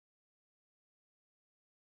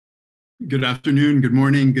Good afternoon, good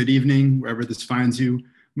morning, good evening, wherever this finds you.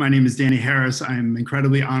 My name is Danny Harris. I'm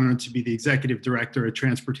incredibly honored to be the Executive Director at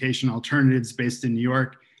Transportation Alternatives based in New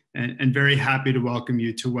York, and very happy to welcome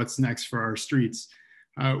you to What's Next for Our Streets.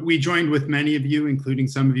 We joined with many of you, including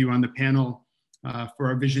some of you on the panel, for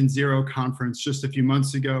our Vision Zero conference just a few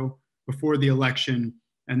months ago before the election.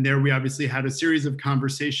 And there we obviously had a series of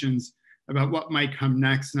conversations about what might come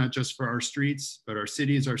next, not just for our streets, but our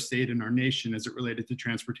cities, our state, and our nation as it related to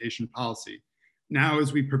transportation policy. Now,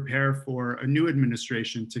 as we prepare for a new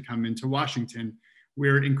administration to come into Washington,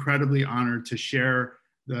 we're incredibly honored to share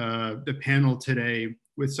the panel today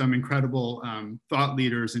with some incredible thought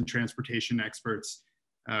leaders and transportation experts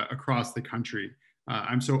across the country.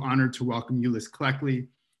 I'm so honored to welcome Eulois Cleckley,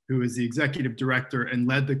 who is the Executive Director and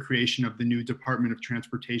led the creation of the new Department of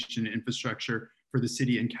Transportation and Infrastructure for the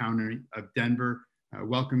City and County of Denver.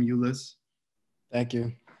 Welcome, Eulois. Thank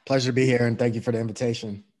you. Pleasure to be here, and thank you for the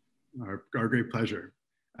invitation. Our great pleasure.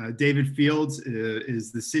 David Fields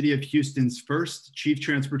is the City of Houston's first Chief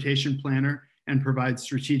Transportation Planner and provides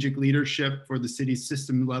strategic leadership for the city's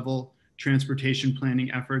system-level transportation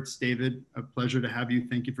planning efforts. David, a pleasure to have you.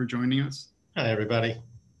 Thank you for joining us. Hi, everybody.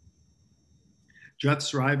 Jeff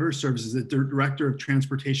Shriver serves as the Director of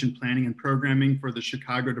Transportation Planning and Programming for the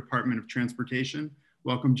Chicago Department of Transportation.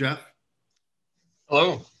 Welcome, Jeff.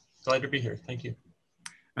 Hello, glad to be here. Thank you.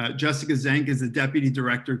 Jessica Zenk is the Deputy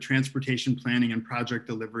Director of Transportation Planning and Project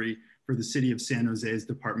Delivery for the City of San Jose's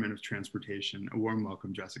Department of Transportation. A warm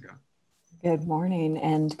welcome, Jessica. Good morning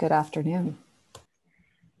and good afternoon.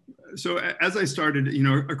 So as I started,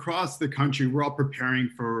 across the country, we're all preparing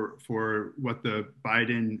for what the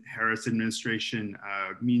Biden-Harris administration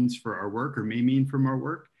means for our work or may mean from our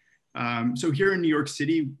work. So here in New York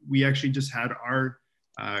City, we actually just had our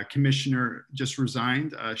commissioner just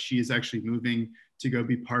resigned. She is actually moving to go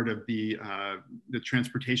be part of the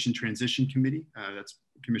Transportation Transition Committee. That's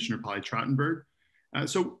Commissioner Polly Trottenberg.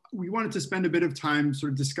 So we wanted to spend a bit of time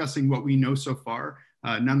sort of discussing what we know so far.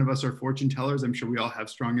 None of us are fortune tellers. I'm sure we all have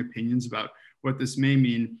strong opinions about what this may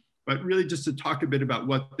mean, but really just to talk a bit about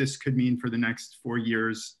what this could mean for the next 4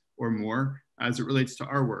 years or more as it relates to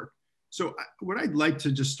our work. So what I'd like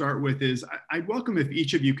to just start with is I'd welcome if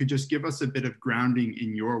each of you could just give us a bit of grounding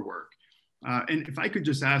in your work. And if I could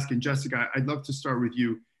just ask, and Jessica, I'd love to start with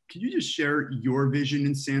you. Could you just share your vision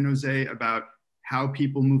in San Jose about how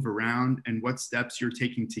people move around and what steps you're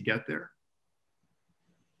taking to get there?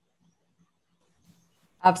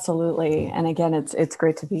 Absolutely. And again, it's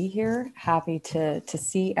great to be here. Happy to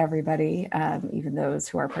see everybody, even those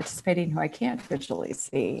who are participating who I can't visually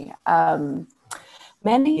see. Many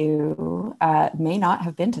of you may not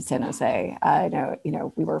have been to San Jose. I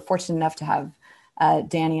know, we were fortunate enough to have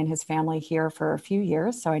Danny and his family here for a few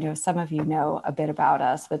years. So I know some of you know a bit about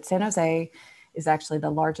us, but San Jose is actually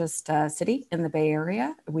the largest city in the Bay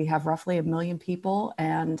Area. We have roughly 1 million people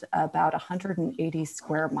and about 180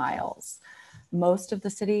 square miles. Most of the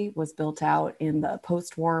city was built out in the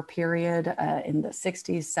post-war period in the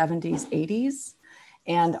 60s, 70s, 80s,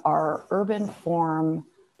 and our urban form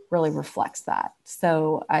really reflects that.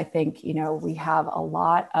 So I think, we have a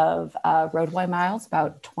lot of roadway miles,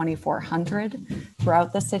 about 2,400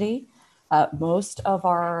 throughout the city. Most of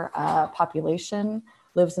our population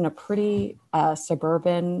lives in a pretty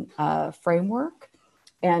suburban framework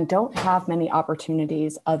and don't have many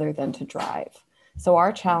opportunities other than to drive. So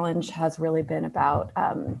our challenge has really been about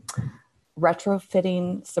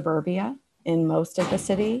retrofitting suburbia in most of the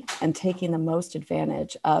city and taking the most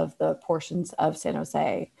advantage of the portions of San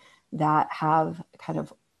Jose that have kind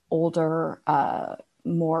of older,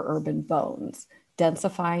 more urban bones,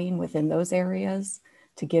 densifying within those areas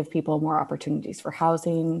to give people more opportunities for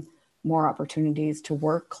housing, more opportunities to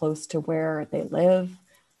work close to where they live,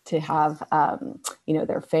 to have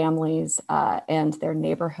their families and their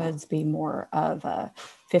neighborhoods be more of a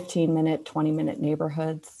 15-minute, 20-minute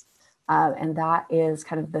neighborhoods. And that is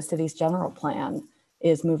kind of the city's general plan,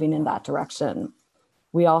 is moving in that direction.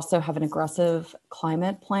 We also have an aggressive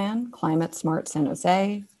climate plan, Climate Smart San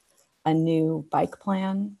Jose, a new bike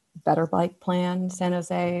plan, Better Bike Plan San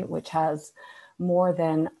Jose, which has more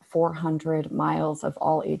than 400 miles of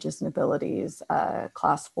all ages and abilities,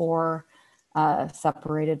 class 4,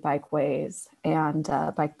 separated bikeways and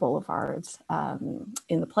bike boulevards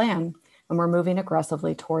in the plan. And we're moving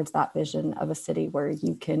aggressively towards that vision of a city where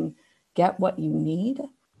you can get what you need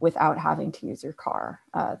without having to use your car.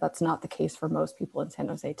 That's not the case for most people in San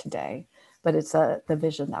Jose today, but it's the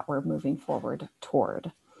vision that we're moving forward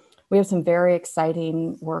toward. We have some very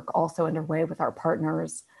exciting work also underway with our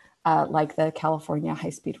partners like the California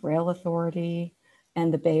High-Speed Rail Authority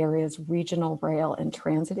and the Bay Area's regional rail and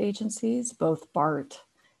transit agencies, both BART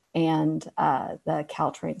and the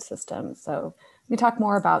Caltrain system. So we can talk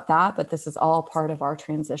more about that, but this is all part of our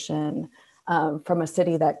transition from a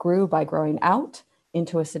city that grew by growing out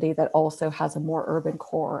into a city that also has a more urban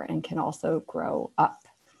core and can also grow up.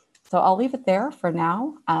 So I'll leave it there for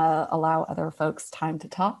now, allow other folks time to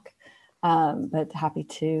talk, but happy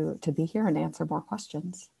to be here and answer more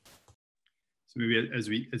questions. So maybe as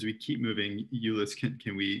we keep moving, Eulois,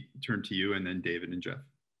 can we turn to you and then David and Jeff?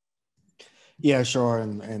 Yeah, sure.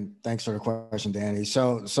 And thanks for the question, Danny.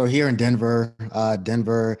 So here in Denver,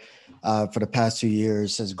 for the past 2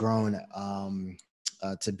 years has grown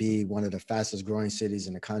to be one of the fastest growing cities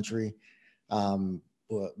in the country.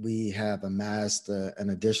 We have amassed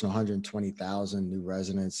an additional 120,000 new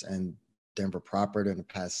residents in Denver proper in the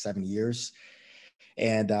past 7 years.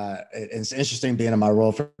 And it's interesting being in my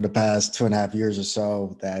role for the past 2.5 years or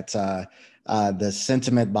so that the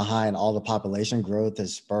sentiment behind all the population growth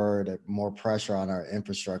has spurred more pressure on our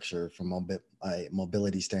infrastructure from a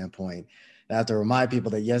mobility standpoint. And I have to remind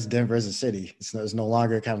people that yes, Denver is a city. It's no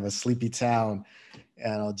longer kind of a sleepy town,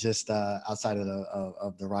 just outside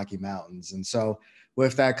of the Rocky Mountains. And so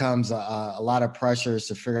with that comes a lot of pressures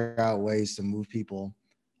to figure out ways to move people,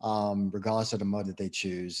 regardless of the mode that they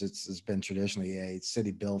choose. It's been traditionally a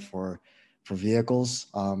city built for vehicles.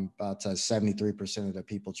 About 73% of the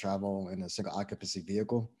people travel in a single occupancy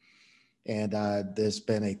vehicle. And there's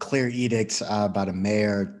been a clear edict by the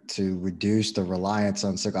mayor to reduce the reliance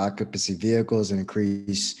on single occupancy vehicles and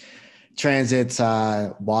increase transit,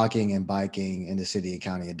 walking and biking in the city and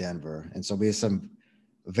county of Denver. And so we have some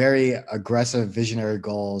very aggressive visionary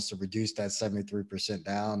goals to reduce that 73%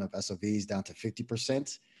 down of SOVs down to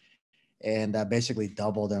 50%. And basically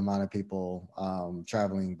double the amount of people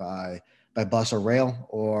traveling by bus or rail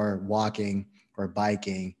or walking or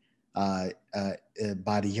biking by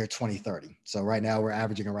the year 2030. So right now we're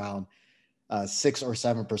averaging around 6 or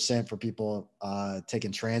 7% for people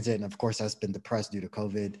taking transit. And of course that's been depressed due to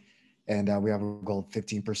COVID. And we have a goal of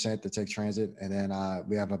 15% to take transit. And then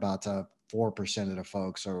we have about 4% of the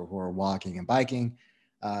folks who are walking and biking,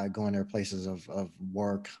 going to places of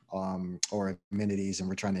work or amenities. And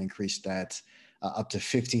we're trying to increase that up to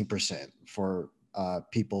 15% for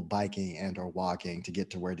people biking and or walking to get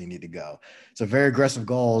to where they need to go. So very aggressive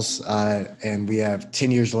goals. And we have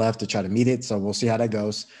 10 years left to try to meet it. So we'll see how that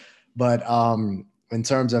goes. But in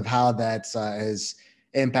terms of how that has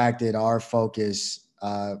impacted our focus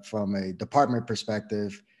from a department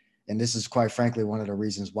perspective, and this is quite frankly one of the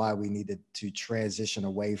reasons why we needed to transition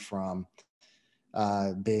away from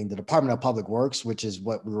being the Department of Public Works, which is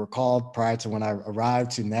what we were called prior to when I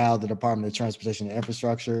arrived, to now the Department of Transportation and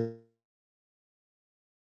Infrastructure,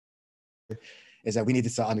 is that we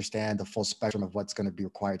needed to understand the full spectrum of what's going to be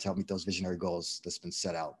required to help meet those visionary goals that's been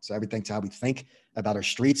set out. So everything to how we think about our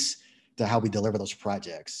streets to how we deliver those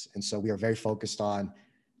projects. And so we are very focused on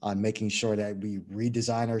making sure that we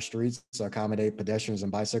redesign our streets to accommodate pedestrians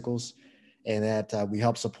and bicycles, and that we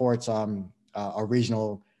help support our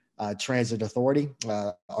regional transit authority,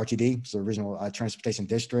 RTD, so Regional Transportation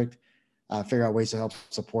District, figure out ways to help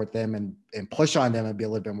support them and push on them and be a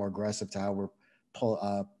little bit more aggressive to how we're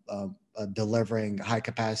delivering high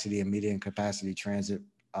capacity and medium capacity transit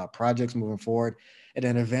projects moving forward. And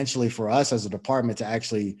then eventually for us as a department to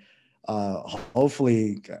actually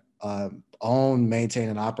hopefully own, maintain,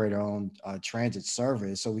 and operate our own transit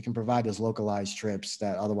service, so we can provide those localized trips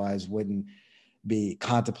that otherwise wouldn't be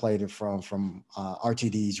contemplated from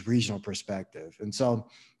RTD's regional perspective. And so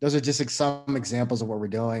those are just some examples of what we're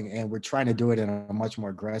doing, and we're trying to do it in a much more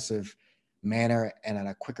aggressive manner and at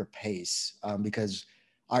a quicker pace because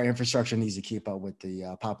our infrastructure needs to keep up with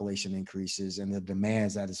the population increases and the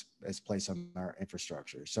demands that is placed on our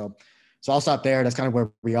infrastructure. So I'll stop there. That's kind of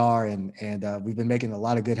where we are, and we've been making a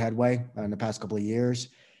lot of good headway in the past couple of years.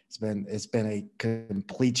 It's been a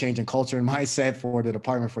complete change in culture and mindset for the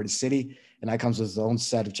department, for the city, and that comes with its own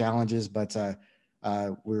set of challenges. But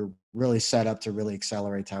we're really set up to really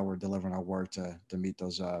accelerate how we're delivering our work to meet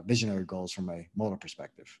those visionary goals from a modal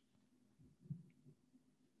perspective.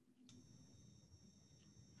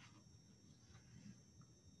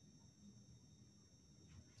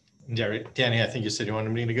 Danny, I think you said you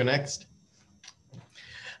wanted me to go next.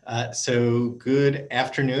 So good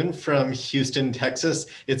afternoon from Houston, Texas.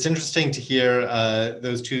 It's interesting to hear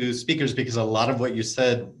those two speakers because a lot of what you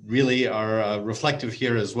said really are reflective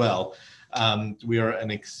here as well. We are an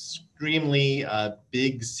extremely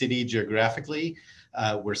big city geographically.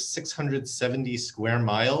 We're 670 square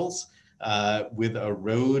miles with a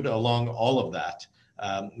road along all of that.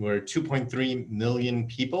 We're 2.3 million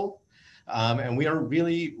people. And we are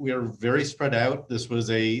very spread out. This was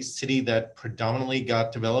a city that predominantly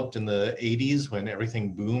got developed in the 80s when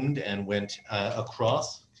everything boomed and went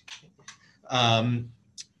across.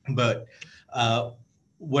 But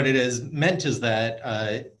what it has meant is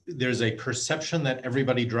that there's a perception that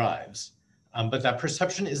everybody drives, but that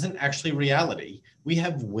perception isn't actually reality. We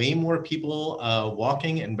have way more people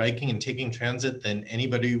walking and biking and taking transit than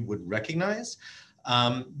anybody would recognize,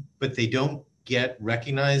 but they don't get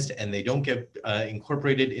recognized and they don't get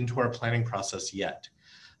incorporated into our planning process yet.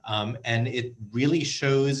 And it really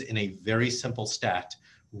shows in a very simple stat.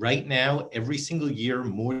 Right now, every single year,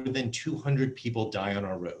 more than 200 people die on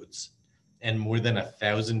our roads, and more than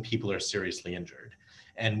 1,000 people are seriously injured.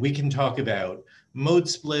 And we can talk about mode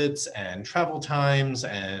splits and travel times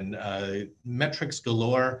and metrics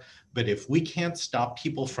galore, but if we can't stop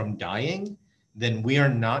people from dying, then we are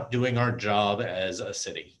not doing our job as a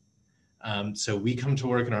city. So we come to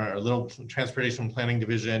work in our little transportation planning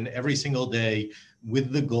division every single day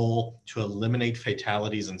with the goal to eliminate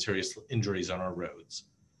fatalities and serious injuries on our roads.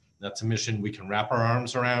 That's a mission we can wrap our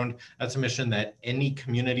arms around. That's a mission that any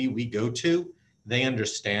community we go to, they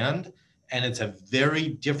understand. And it's a very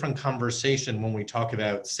different conversation when we talk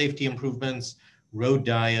about safety improvements, road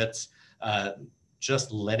diets,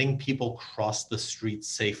 just letting people cross the street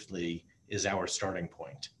safely is our starting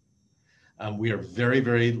point. We are very,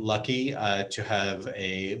 very lucky to have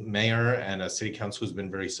a mayor and a city council who's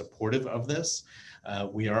been very supportive of this.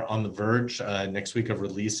 We are on the verge next week of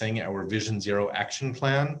releasing our Vision Zero action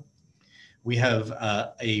plan. We have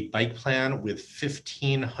a bike plan with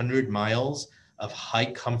 1,500 miles of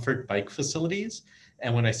high comfort bike facilities.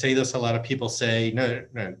 And when I say this, a lot of people say, no,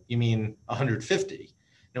 you mean 150.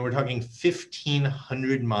 No, we're talking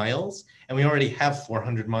 1,500 miles, and we already have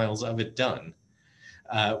 400 miles of it done.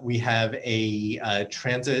 We have a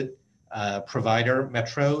transit provider,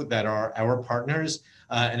 Metro, that are our partners.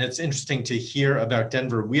 And it's interesting to hear about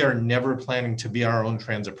Denver. We are never planning to be our own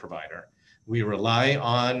transit provider. We rely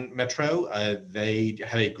on Metro. They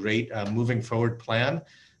have a great moving forward plan.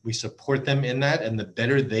 We support them in that, and the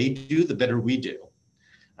better they do, the better we do.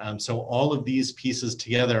 So all of these pieces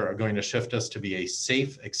together are going to shift us to be a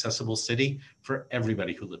safe, accessible city for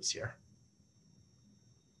everybody who lives here.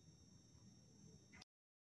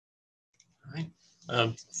 All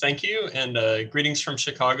right. Thank you, and greetings from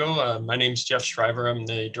Chicago. My name is Jeff Shriver. I'm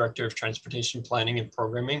the Director of Transportation Planning and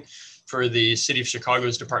Programming for the City of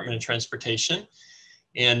Chicago's Department of Transportation.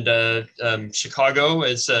 And Chicago,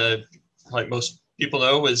 as like most people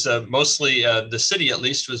know, was mostly, the city at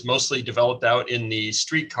least, was mostly developed out in the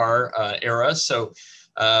streetcar era. So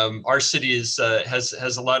our city is,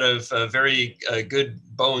 has a lot of very good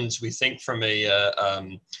bones, we think, from a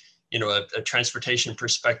transportation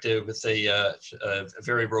perspective, with a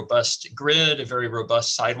very robust grid, a very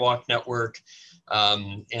robust sidewalk network,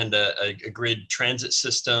 and a grid transit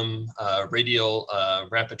system, radial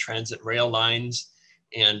rapid transit rail lines,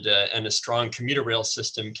 and a strong commuter rail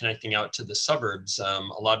system connecting out to the suburbs.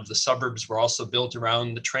 A lot of the suburbs were also built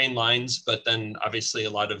around the train lines, but then obviously a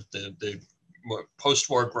lot of the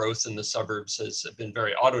post-war growth in the suburbs has been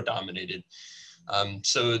very auto-dominated.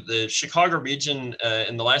 So the Chicago region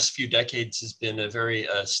in the last few decades has been a very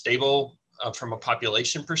stable from a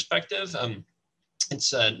population perspective.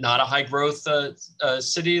 It's not a high growth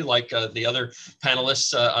city like the other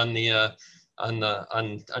panelists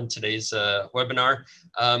on today's webinar.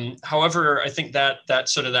 However, I think that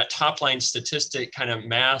sort of that top line statistic kind of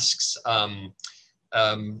masks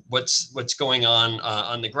what's going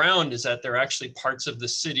on the ground, is that there are actually parts of the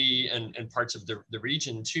city and parts of the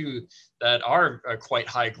region too that are quite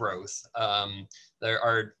high growth. There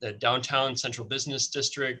are the downtown central business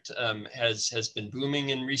district has been booming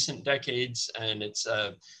in recent decades, and it's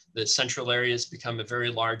the central area has become a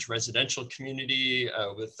very large residential community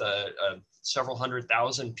with several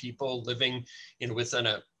 100,000 people living within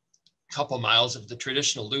a couple miles of the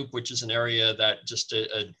traditional loop, which is an area that just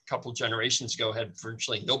a couple generations ago had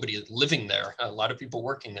virtually nobody living there, a lot of people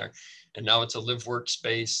working there, and now it's a live work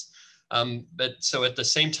space. But so at the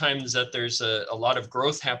same time as that there's a lot of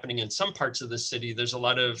growth happening in some parts of the city, there's a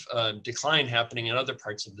lot of decline happening in other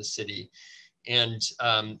parts of the city. And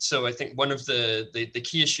so I think one of the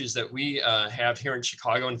key issues that we have here in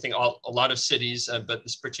Chicago, and I think a lot of cities, but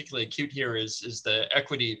it's particularly acute here, is the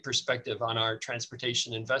equity perspective on our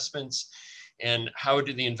transportation investments, and how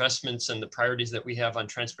do the investments and the priorities that we have on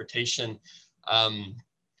transportation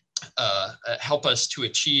help us to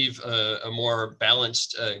achieve a more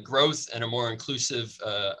balanced growth and a more inclusive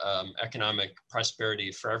economic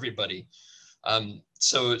prosperity for everybody.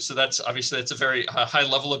 So that's obviously, that's a very high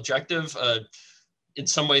level objective. in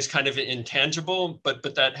some ways kind of intangible,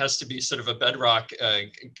 but that has to be sort of a bedrock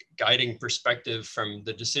guiding perspective from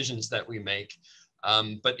the decisions that we make.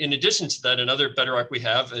 But in addition to that, another bedrock we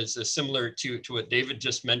have is similar to what David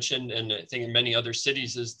just mentioned, and I think in many other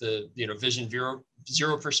cities, is the Vision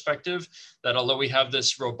Zero perspective, that although we have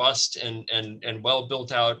this robust and well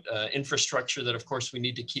built out infrastructure that of course we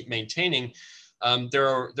need to keep maintaining, there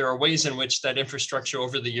are ways in which that infrastructure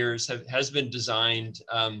over the years has been designed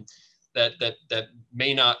that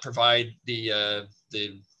may not provide the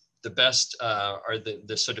best or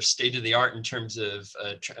the sort of state of the art in terms of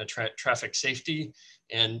traffic safety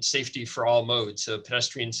and safety for all modes. So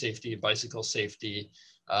pedestrian safety, bicycle safety.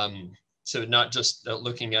 So not just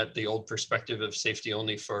looking at the old perspective of safety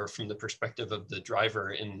only from the perspective of the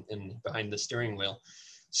driver in behind the steering wheel.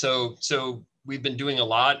 So we've been doing a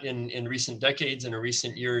lot in recent decades and in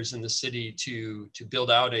recent years in the city to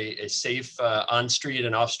build out a safe on-street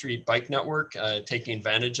and off-street bike network, taking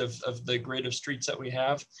advantage of the grid of streets that we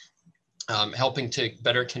have, helping to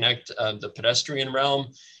better connect the pedestrian realm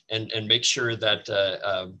and make sure that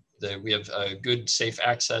we have good, safe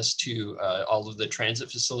access to all of the transit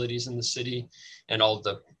facilities in the city and all of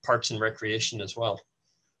the parks and recreation as well.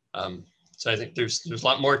 So I think there's a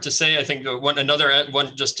lot more to say. I think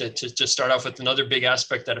just to start off with, another big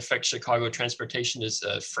aspect that affects Chicago transportation is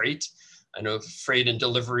freight. I know freight and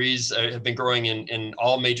deliveries have been growing in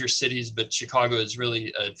all major cities, but Chicago is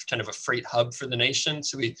really kind of a freight hub for the nation.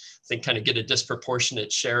 So we think kind of get a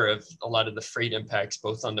disproportionate share of a lot of the freight impacts,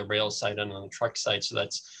 both on the rail side and on the truck side. So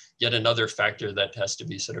that's yet another factor that has to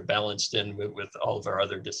be sort of balanced in with all of our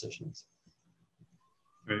other decisions.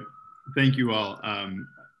 Great. Thank you all. I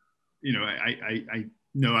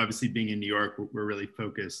know obviously being in New York, we're really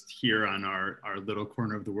focused here on our little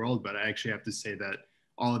corner of the world, but I actually have to say that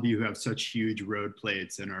all of you who have such huge road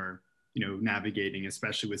plates and are, navigating,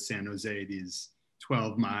 especially with San Jose, these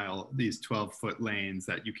 12-foot lanes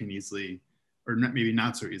that you can easily, or maybe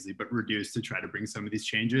not so easily, but reduce to try to bring some of these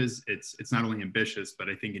changes. It's not only ambitious, but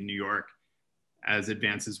I think in New York, as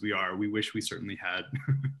advanced as we are, we wish we certainly had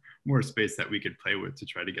more space that we could play with to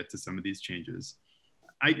try to get to some of these changes.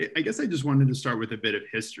 I guess I just wanted to start with a bit of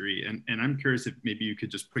history, and I'm curious if maybe you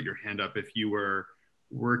could just put your hand up if you were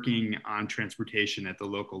working on transportation at the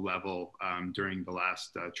local level during the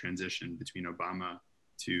last transition between Obama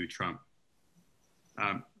to Trump.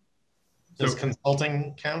 Does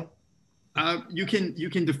consulting count? You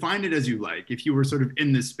can define it as you like, if you were sort of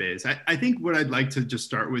in this space. I think what I'd like to just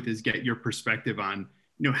start with is get your perspective on,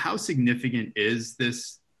 how significant is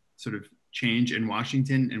this sort of change in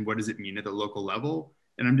Washington and what does it mean at the local level?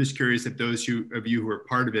 And I'm just curious if those of you who are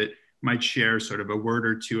part of it might share sort of a word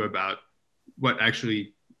or two about what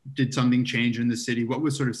actually did something change in the city? What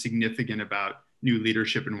was sort of significant about new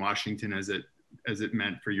leadership in Washington as it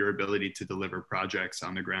meant for your ability to deliver projects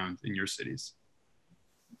on the ground in your cities?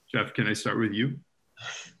 Jeff, can I start with you?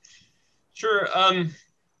 Sure.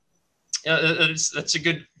 Yeah, that's a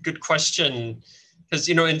good question. Because,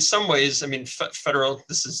 in some ways, I mean, federal,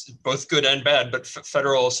 this is both good and bad, but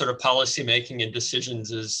federal sort of policy making and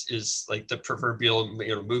decisions is like the proverbial,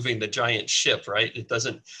 moving the giant ship, right? It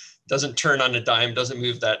doesn't turn on a dime, doesn't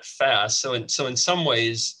move that fast. So in some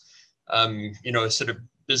ways, sort of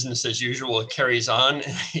business as usual carries on,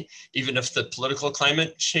 even if the political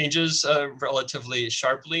climate changes relatively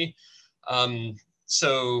sharply.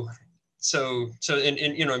 So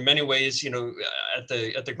in many ways, at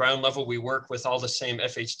the ground level, we work with all the same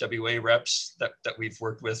FHWA reps that we've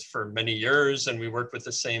worked with for many years, and we work with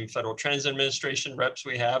the same Federal Transit Administration reps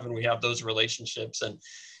we have, and we have those relationships, and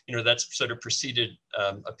that's sort of proceeded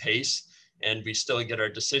apace, and we still get our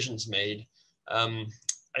decisions made.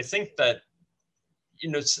 I think that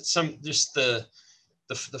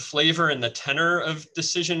the flavor and the tenor of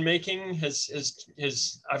decision making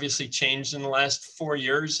has obviously changed in the last 4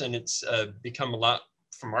 years, and it's become a lot,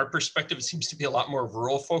 from our perspective, it seems to be a lot more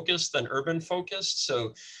rural focused than urban focused.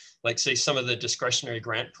 So like say some of the discretionary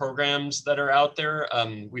grant programs that are out there,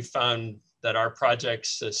 we found that our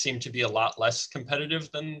projects seem to be a lot less competitive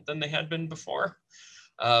than they had been before.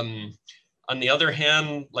 On the other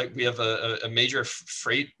hand, like we have a major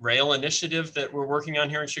freight rail initiative that we're working on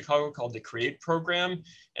here in Chicago called the CREATE program.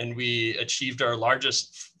 And we achieved our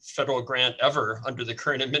largest federal grant ever under the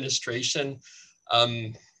current administration.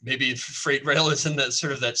 Maybe freight rail is in that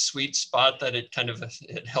sort of that sweet spot that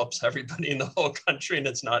it helps everybody in the whole country, and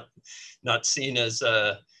it's not seen as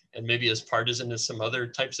and maybe as partisan as some other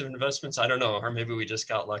types of investments. I don't know, or maybe we just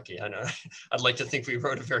got lucky. I know. I'd like to think we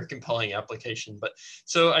wrote a very compelling application, but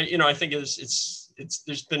so I think it's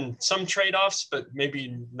there's been some trade-offs, but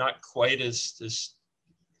maybe not quite as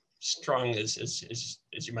strong as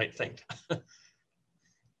you might think.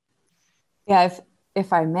 Yeah,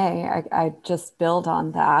 if I may, I just build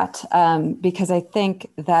on that because I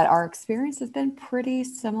think that our experience has been pretty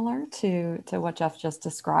similar to what Jeff just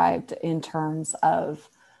described in terms of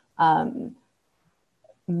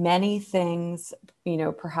many things,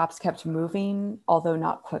 perhaps kept moving, although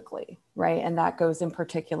not quickly, right? And that goes in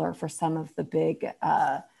particular for some of the big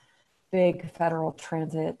federal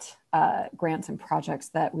transit grants and projects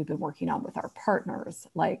that we've been working on with our partners,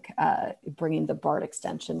 like bringing the BART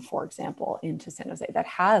extension, for example, into San Jose, that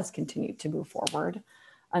has continued to move forward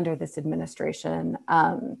under this administration.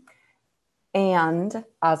 And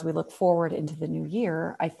as we look forward into the new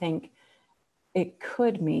year, I think it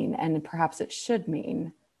could mean, and perhaps it should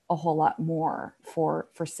mean, a whole lot more for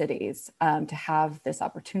cities to have this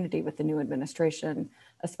opportunity with the new administration,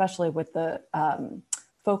 especially with the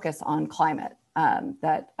focus on climate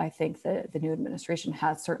that I think the new administration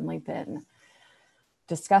has certainly been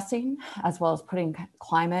discussing, as well as putting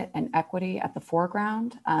climate and equity at the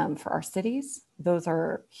foreground for our cities. Those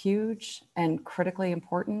are huge and critically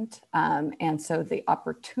important. And so the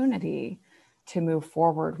opportunity to move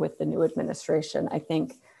forward with the new administration, I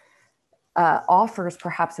think, offers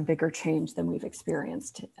perhaps a bigger change than we've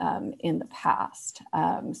experienced in the past.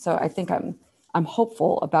 So I think I'm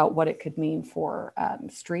hopeful about what it could mean for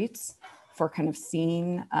streets, for kind of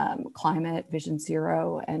seeing climate, vision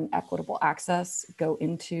zero, and equitable access go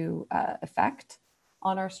into effect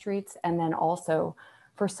on our streets. And then also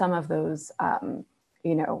for some of those,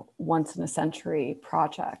 once in a century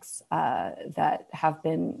projects that have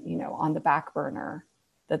been, on the back burner,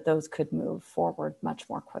 that those could move forward much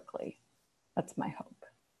more quickly. That's my hope.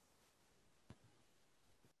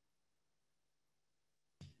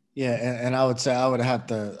 Yeah, and I would say I would have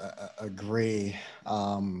to agree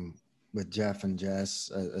with Jeff and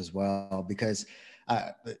Jess as well, because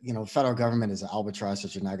federal government is an albatross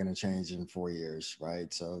that you're not going to change in 4 years,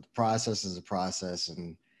 right? So the process is a process,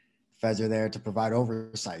 and feds are there to provide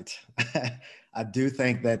oversight. I do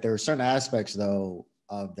think that there are certain aspects, though,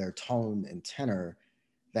 of their tone and tenor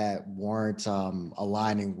that weren't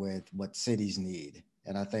aligning with what cities need.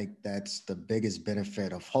 And I think that's the biggest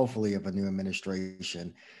benefit of hopefully of a new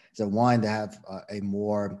administration. So one, to have a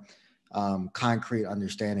more concrete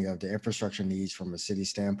understanding of the infrastructure needs from a city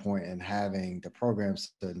standpoint, and having the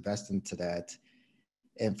programs to invest into that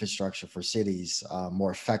infrastructure for cities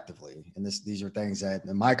more effectively. And these are things that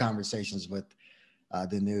in my conversations with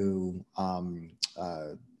the new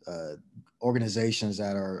organizations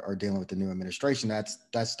that are dealing with the new administration,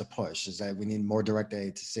 that's the push, is that we need more direct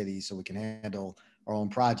aid to cities so we can handle our own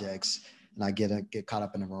projects and not get caught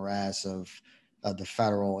up in the morass of the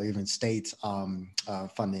federal, even state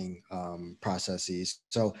funding processes.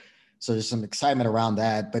 So there's some excitement around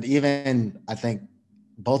that. But even, I think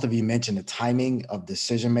both of you mentioned the timing of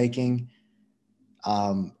decision making,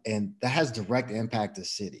 and that has direct impact to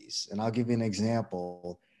cities. And I'll give you an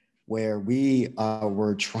example where we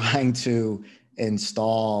were trying to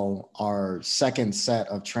install our second set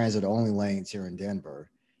of transit only lanes here in Denver.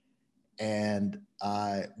 And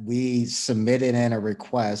we submitted in a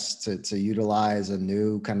request to utilize a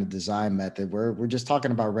new kind of design method. We're just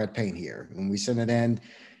talking about red paint here. And we sent it in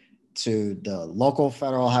to the local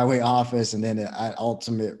federal highway office, and then the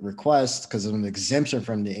ultimate request, because of an exemption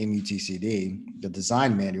from the MUTCD, the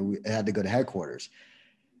design manual, it had to go to headquarters.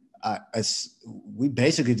 We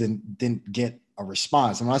basically didn't get a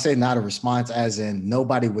response. And when I say not a response, as in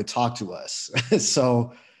nobody would talk to us.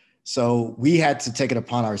 So we had to take it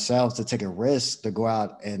upon ourselves to take a risk to go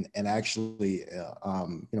out and actually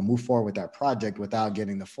move forward with that project without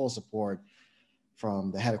getting the full support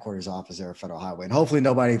from the headquarters office there at Federal Highway. And hopefully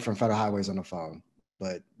nobody from Federal Highway is on the phone.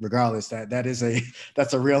 But regardless,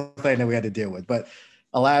 that's a real thing that we had to deal with. But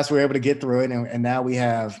alas, we were able to get through it, and now we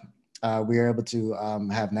are able to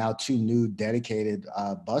have now two new dedicated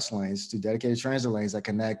bus lanes, two dedicated transit lanes that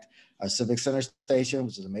connect our Civic Center station,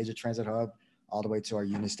 which is a major transit hub, all the way to our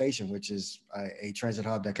Union Station, which is a transit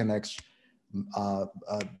hub that connects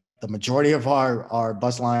the majority of our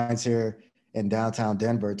bus lines here in downtown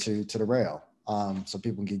Denver to the rail, so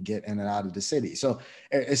people can get in and out of the city. So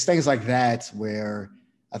it's things like that where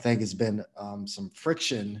I think it's been some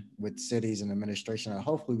friction with cities and administration that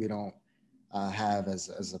hopefully we don't have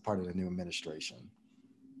as a part of the new administration.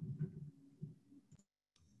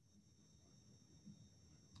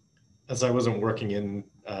 As I wasn't working in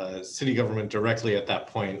city government directly at that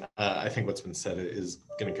point, I think what's been said is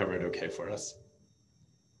going to cover it okay for us.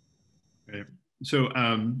 Right. So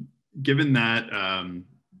given that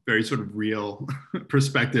very sort of real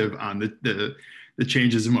perspective on the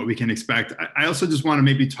changes and what we can expect, I also just want to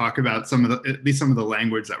maybe talk about at least some of the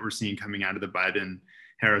language that we're seeing coming out of the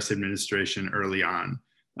Biden-Harris administration early on.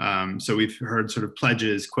 So we've heard sort of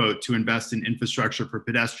pledges, quote, to invest in infrastructure for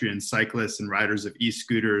pedestrians, cyclists, and riders of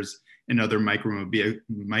e-scooters and other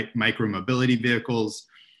micro-mobility vehicles.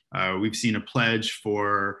 We've seen a pledge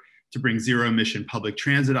to bring zero-emission public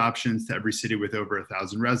transit options to every city with over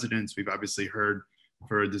 1,000 residents. We've obviously heard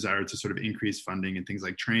for a desire to sort of increase funding in things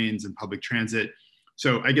like trains and public transit.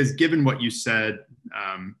 So I guess given what you said,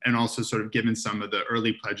 and also sort of given some of the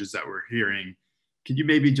early pledges that we're hearing, could you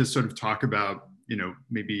maybe just sort of talk about,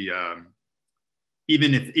 maybe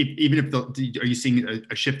even if are you seeing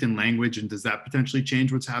a shift in language, and does that potentially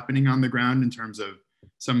change what's happening on the ground in terms of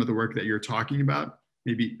some of the work that you're talking about?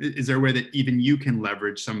 Maybe is there a way that even you can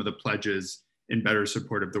leverage some of the pledges in better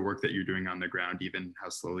support of the work that you're doing on the ground, even how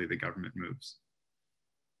slowly the government moves?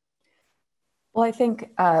 Well, I think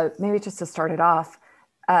maybe just to start it off,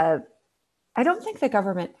 I don't think the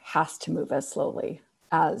government has to move as slowly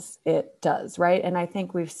as it does, right? And I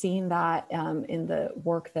think we've seen that in the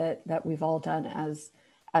work that we've all done as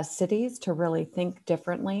cities to really think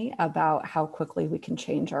differently about how quickly we can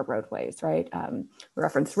change our roadways, right? We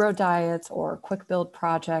reference road diets or quick build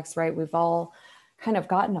projects, right? We've all kind of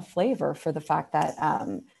gotten a flavor for the fact that,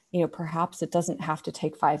 perhaps it doesn't have to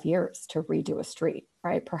take 5 years to redo a street,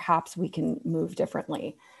 right? Perhaps we can move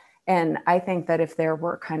differently. And I think that if there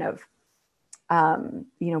were kind of,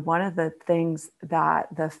 one of the things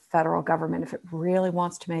that the federal government, if it really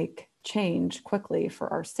wants to make change quickly for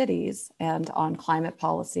our cities and on climate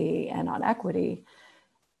policy and on equity,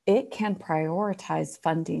 it can prioritize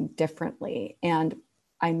funding differently. And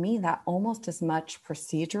I mean that almost as much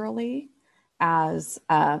procedurally as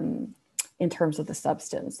in terms of the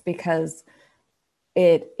substance, because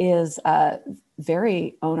it is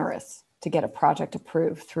very onerous to get a project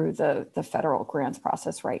approved through the federal grants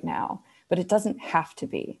process right now, but it doesn't have to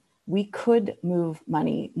be. We could move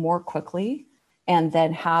money more quickly and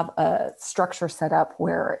then have a structure set up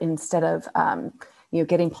where instead of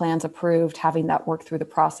getting plans approved, having that work through the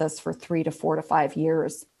process for 3 to 4 to 5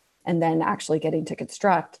 years, and then actually getting to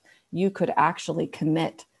construct, you could actually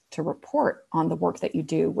commit to report on the work that you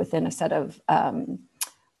do within a set of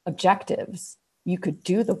objectives. You could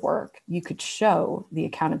do the work, you could show the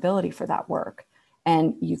accountability for that work,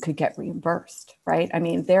 and you could get reimbursed, right? I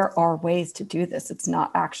mean, there are ways to do this. It's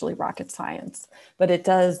not actually rocket science, but it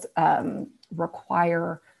does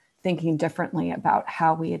require thinking differently about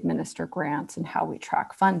how we administer grants and how we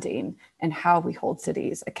track funding and how we hold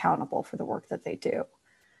cities accountable for the work that they do.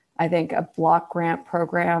 I think a block grant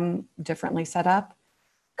program differently set up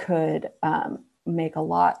could make a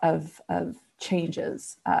lot of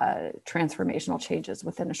changes, transformational changes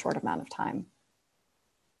within a short amount of time.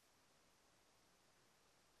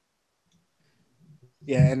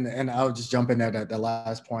 Yeah, and I'll just jump in there at the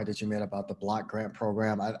last point that you made about the block grant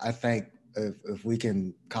program. I think if we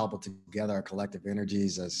can cobble together our collective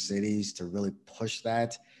energies as cities to really push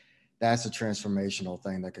that, that's a transformational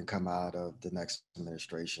thing that can come out of the next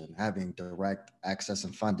administration, having direct access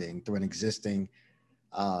and funding through an existing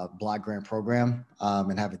block grant program,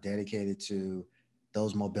 and have it dedicated to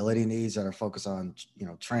those mobility needs that are focused on,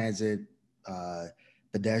 transit,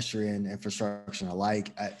 pedestrian infrastructure and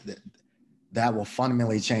alike. That will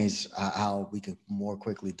fundamentally change how we can more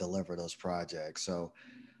quickly deliver those projects. So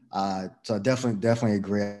definitely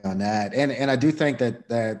agree on that. And I do think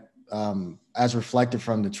that as reflected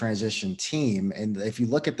from the transition team, and if you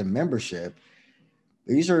look at the membership,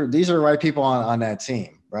 these are the right people on that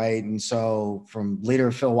team, right? And so from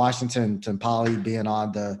leader Phil Washington to Polly being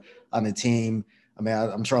on the team, I mean,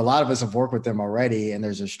 I'm sure a lot of us have worked with them already, and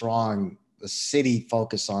there's a strong city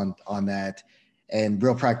focus on that, and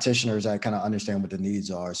real practitioners that kind of understand what the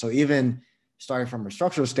needs are. So even starting from a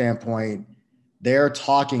structural standpoint, they're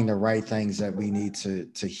talking the right things that we need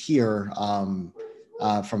to hear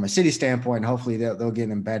from a city standpoint. Hopefully they'll get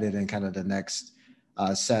embedded in kind of the next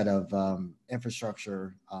set of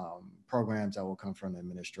infrastructure programs that will come from the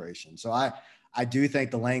administration. So I do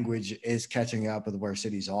think the language is catching up with where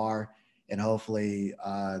cities are, and hopefully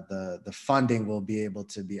the funding will be able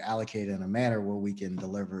to be allocated in a manner where we can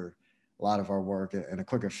deliver a lot of our work in a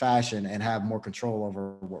quicker fashion and have more control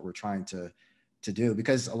over what we're trying to do,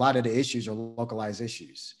 because a lot of the issues are localized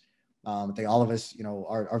issues. I think all of us,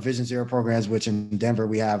 our Vision Zero programs, which in Denver,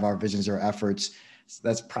 we have our Vision Zero efforts.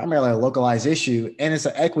 That's primarily a localized issue, and it's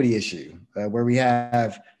an equity issue where we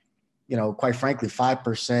have, quite frankly,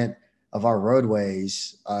 5% of our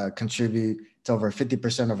roadways contribute to over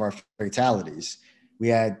 50% of our fatalities.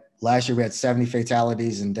 Last year we had 70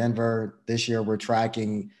 fatalities in Denver. This year we're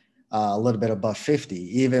tracking a little bit above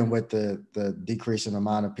 50, even with the decrease in the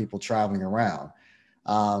amount of people traveling around.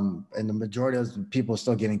 And the majority of people are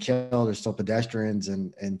still getting killed. There's still pedestrians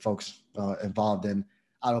and folks involved in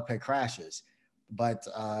auto pay crashes. But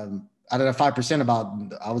out of the 5%, about,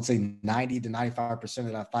 I would say 90 to 95%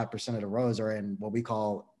 of that 5% of the roads are in what we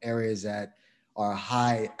call areas that are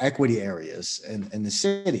high equity areas in the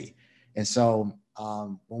city. And so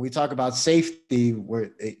when we talk about safety,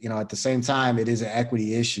 we're, at the same time, it is an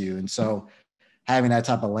equity issue. And so having that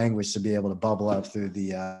type of language to be able to bubble up through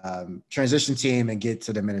the transition team and get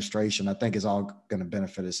to the administration, I think is all going to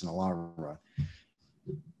benefit us in the long run.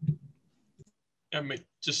 I mean,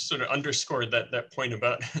 just sort of underscore that point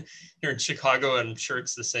about here in Chicago, and I'm sure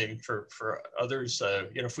it's the same for others.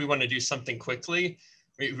 If we want to do something quickly,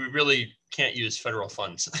 we really can't use federal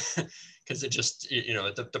funds because it just,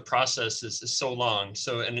 the process is so long.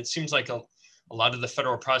 So, and it seems like a lot of the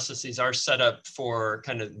federal processes are set up for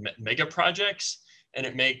kind of mega projects, and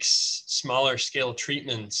it makes smaller scale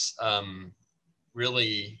treatments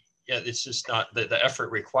really, it's just not, the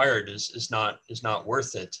effort required is not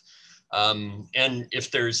worth it. And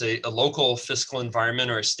if there's a local fiscal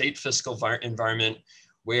environment or a state fiscal environment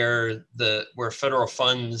where federal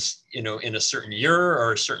funds, in a certain year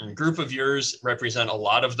or a certain group of years represent a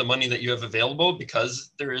lot of the money that you have available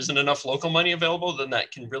because there isn't enough local money available, then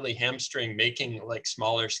that can really hamstring making like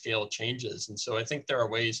smaller scale changes. And so I think there are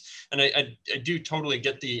ways, and I do totally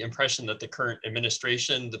get the impression that the current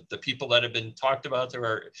administration, the people that have been talked about, that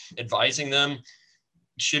are advising them,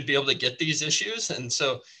 should be able to get these issues. And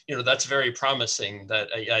so, that's very promising. That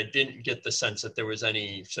I didn't get the sense that there was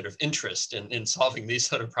any sort of interest in solving these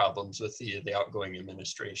sort of problems with the outgoing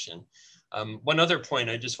administration. One other point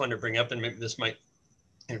I just want to bring up, and maybe this might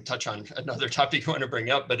touch on another topic you want to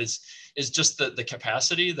bring up, but is just the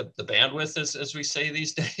capacity, the bandwidth, as we say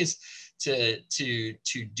these days,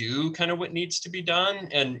 to do kind of what needs to be done.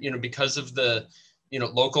 And, because of the,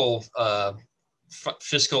 local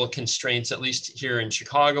fiscal constraints, at least here in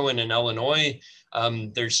Chicago and in Illinois,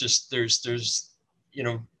 there's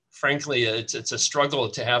frankly, it's a struggle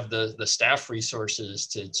to have the staff resources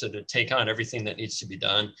to sort of take on everything that needs to be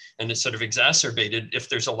done. And it's sort of exacerbated if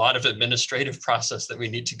there's a lot of administrative process that we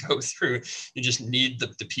need to go through. You just need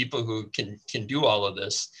the people who can do all of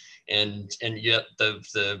this. And yet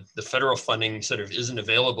the federal funding sort of isn't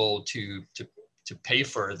available to pay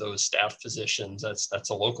for those staff positions. That's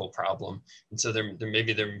a local problem. And so there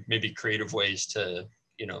may be creative ways to,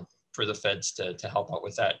 for the feds to help out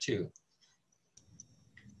with that too.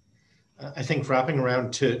 I think wrapping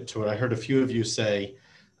around to what I heard a few of you say,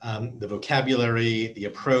 the vocabulary, the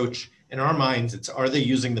approach, in our minds, it's, are they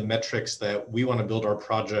using the metrics that we want to build our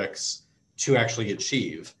projects to actually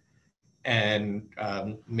achieve? And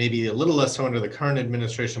maybe a little less so under the current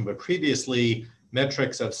administration, but previously,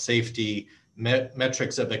 metrics of safety,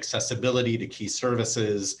 metrics of accessibility to key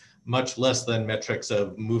services, much less than metrics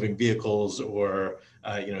of moving vehicles or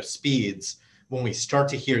speeds. When we start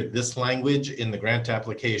to hear this language in the grant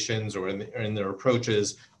applications or in their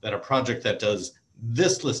approaches, that a project that does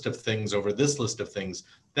this list of things over this list of things,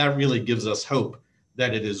 that really gives us hope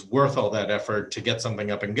that it is worth all that effort to get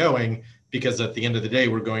something up and going, because at the end of the day,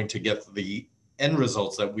 we're going to get the end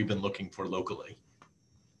results that we've been looking for locally.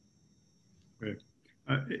 Great.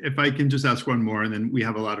 If I can just ask one more, and then we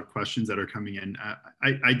have a lot of questions that are coming in.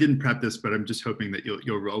 I didn't prep this, but I'm just hoping that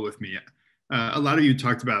you'll roll with me. A lot of you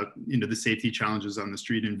talked about the safety challenges on the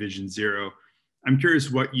street in Vision Zero. I'm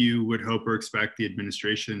curious what you would hope or expect the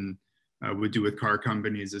administration would do with car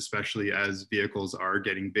companies, especially as vehicles are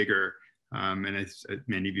getting bigger. And as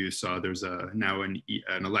many of you saw, there's now an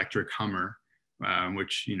electric Hummer,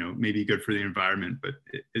 which may be good for the environment, but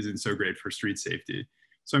it isn't so great for street safety.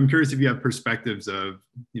 So I'm curious if you have perspectives of,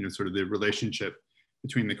 sort of the relationship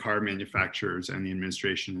between the car manufacturers and the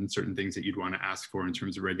administration, and certain things that you'd want to ask for in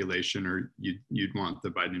terms of regulation, or you'd want the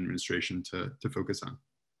Biden administration to focus on.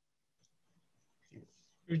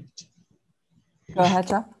 Go ahead,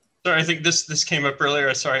 Jeff. Sorry, I think this came up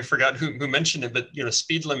earlier. Sorry, I forgot who mentioned it, but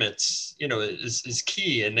speed limits, is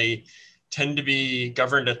key, and they tend to be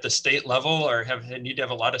governed at the state level, or need to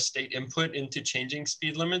have a lot of state input into changing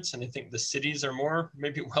speed limits. And I think the cities are more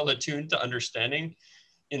maybe well attuned to understanding,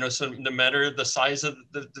 so no matter the size of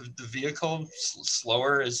the vehicle,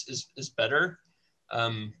 slower is better.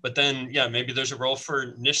 But then, maybe there's a role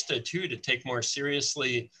for NHTSA too, to take more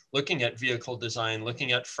seriously looking at vehicle design,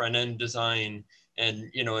 looking at front end design, and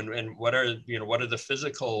and what are the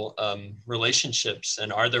physical relationships,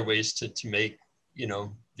 and are there ways to make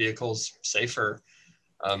vehicles safer,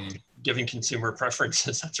 given consumer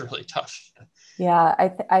preferences. That's really tough. Yeah,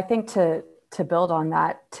 I think to build on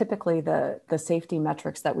that, typically the safety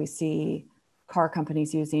metrics that we see car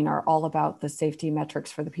companies using are all about the safety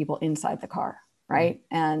metrics for the people inside the car, right?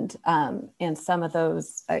 And some of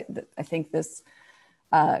those, I think this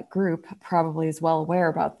group probably is well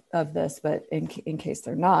aware of this, but in case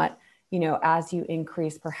they're not, as you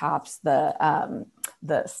increase perhaps the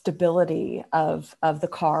stability of the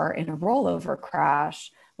car in a rollover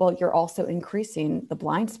crash, well, you're also increasing the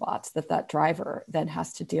blind spots that driver then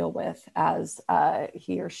has to deal with as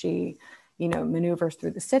he or she, maneuvers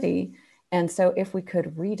through the city. And so if we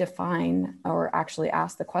could redefine or actually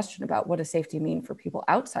ask the question about what does safety mean for people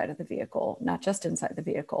outside of the vehicle, not just inside the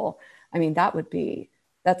vehicle, I mean,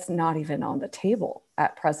 that's not even on the table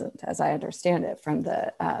at present, as I understand it, from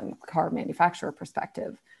the car manufacturer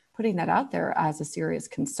perspective. Putting that out there as a serious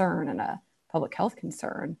concern and a public health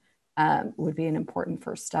concern would be an important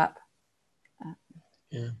first step.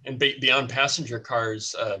 Yeah, and beyond passenger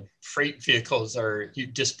cars, freight vehicles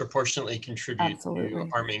disproportionately contribute Absolutely. to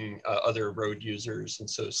harming other road users. And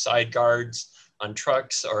so side guards on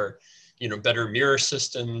trucks are, better mirror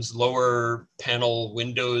systems, lower panel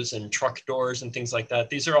windows and truck doors and things like that.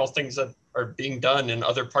 These are all things that are being done in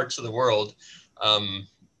other parts of the world.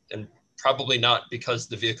 And probably not because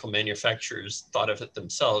the vehicle manufacturers thought of it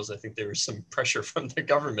themselves. I think there was some pressure from the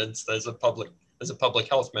governments as a public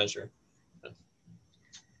health measure.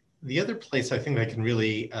 The other place I think that can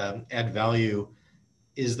really add value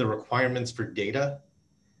is the requirements for data.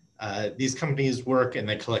 These companies work and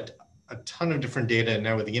they collect a ton of different data. And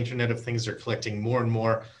now with the Internet of Things, they're collecting more and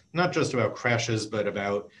more, not just about crashes, but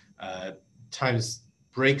about times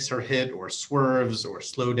brakes are hit or swerves or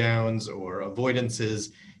slowdowns or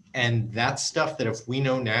avoidances. And that's stuff that if we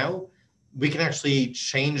know now, we can actually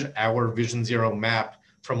change our Vision Zero map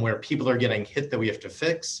from where people are getting hit that we have to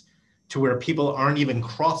fix to where people aren't even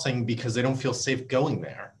crossing because they don't feel safe going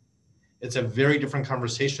there. It's a very different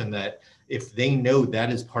conversation that if they know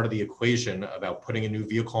that is part of the equation about putting a new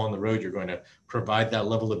vehicle on the road, you're going to provide that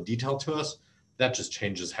level of detail to us, that just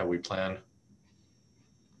changes how we plan.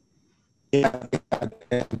 Yeah,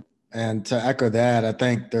 and to echo that, I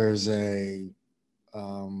think there's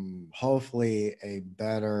hopefully a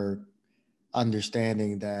better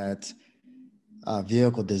understanding that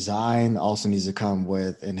vehicle design also needs to come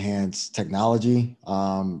with enhanced technology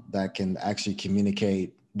that can actually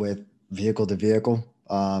communicate with vehicle to vehicle,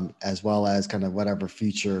 as well as kind of whatever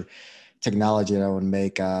future technology that would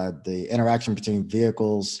make the interaction between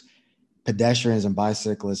vehicles, pedestrians, and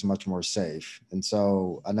bicyclists much more safe. And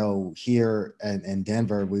so I know here in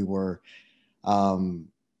Denver, we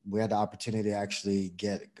had the opportunity to actually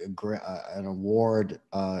get an award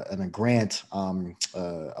and a grant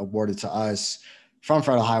awarded to us from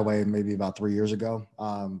Federal Highway maybe about 3 years ago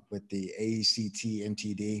with the ACT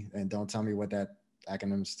MTD. And don't tell me what that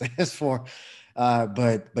acronym stands for.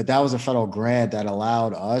 But that was a federal grant that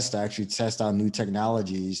allowed us to actually test out new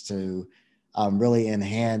technologies to really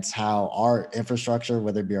enhance how our infrastructure,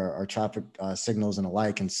 whether it be our traffic signals and the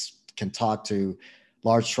like, can talk to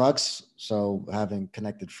large trucks. So having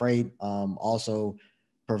connected freight, also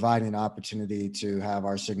providing an opportunity to have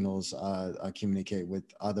our signals communicate with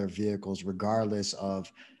other vehicles, regardless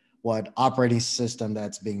of what operating system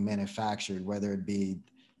that's being manufactured, whether it be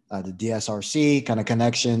the DSRC kind of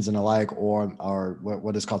connections and the like, or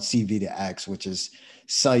what is called CV to X, which is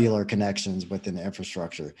cellular connections within the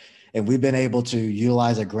infrastructure. And we've been able to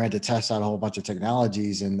utilize a grant to test out a whole bunch of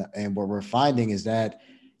technologies. And what we're finding is that,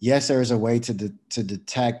 yes, there is a way to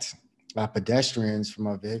detect pedestrians from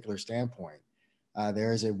a vehicular standpoint.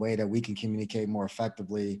 There is a way that we can communicate more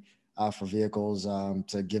effectively for vehicles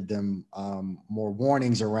to give them more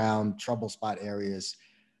warnings around trouble spot areas,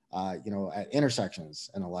 at intersections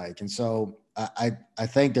and the like. And so I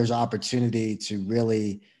think there's opportunity to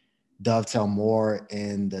really dovetail more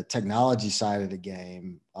in the technology side of the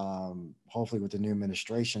game, hopefully with the new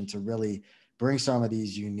administration, to really bring some of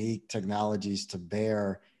these unique technologies to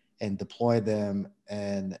bear and deploy them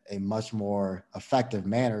in a much more effective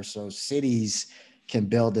manner so cities can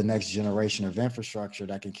build the next generation of infrastructure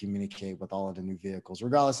that can communicate with all of the new vehicles,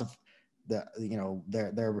 regardless of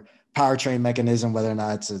their powertrain mechanism, whether or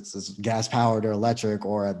not it's gas powered or electric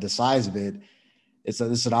or the size of it. It's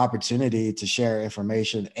an opportunity to share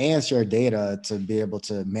information and share data to be able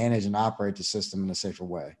to manage and operate the system in a safer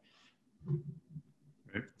way.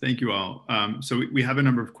 Great. Thank you all. So we have a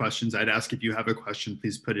number of questions. I'd ask if you have a question,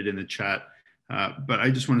 please put it in the chat. But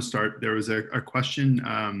I just want to start. There was a question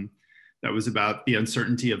that was about the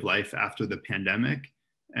uncertainty of life after the pandemic,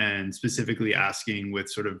 and specifically asking, with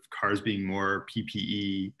sort of cars being more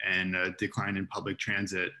PPE and a decline in public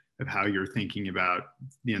transit, of how you're thinking about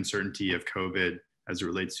the uncertainty of COVID as it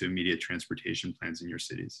relates to immediate transportation plans in your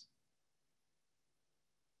cities.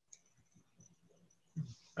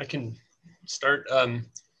 I can start. I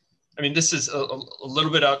I mean, this is a little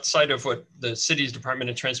bit outside of what the city's Department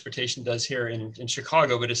of Transportation does here in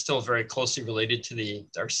Chicago, but it's still very closely related to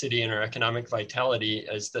our city and our economic vitality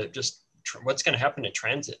as what's going to happen to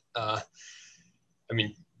transit. I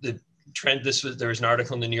mean, there was an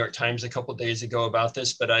article in the New York Times a couple of days ago about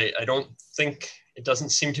this, but I don't think, it doesn't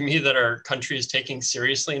seem to me that our country is taking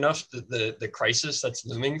seriously enough the crisis that's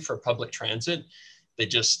looming for public transit.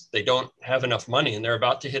 They don't have enough money and they're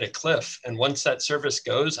about to hit a cliff. And once that service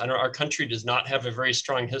goes, our country does not have a very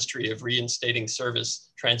strong history of reinstating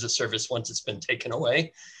transit service once it's been taken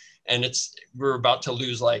away. And we're about to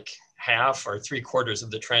lose like half or 3/4 of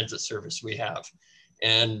the transit service we have.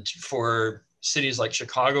 And for cities like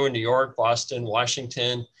Chicago, New York, Boston,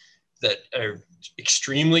 Washington, that are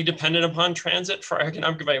extremely dependent upon transit for our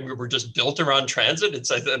economic development. We were just built around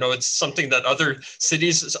transit. I know it's something that other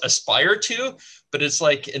cities aspire to, but it's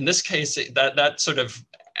like, in this case, that sort of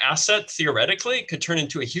asset theoretically could turn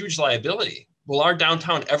into a huge liability. Will our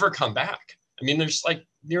downtown ever come back? I mean, there's like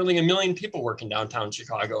nearly 1 million people working downtown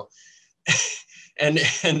Chicago and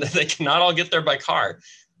they cannot all get there by car.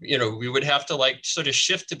 We would have to like sort of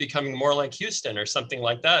shift to becoming more like Houston or something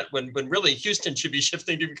like that, when really Houston should be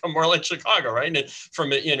shifting to become more like Chicago, right? And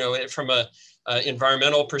from a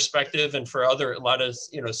environmental perspective and for a lot of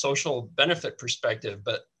social benefit perspective,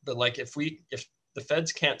 but like if the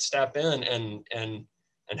feds can't step in and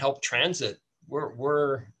help transit,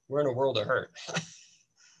 we're in a world of hurt.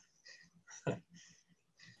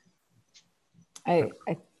 I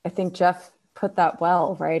think Jeff put that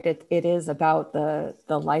well, right? It is about the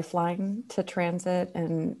lifeline to transit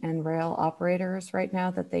and rail operators right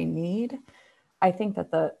now that they need. I think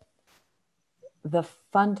that the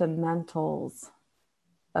fundamentals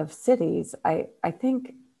of cities, I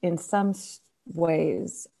think in some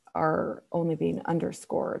ways are only being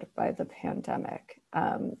underscored by the pandemic.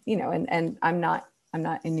 And I'm not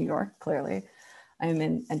in New York, clearly. I'm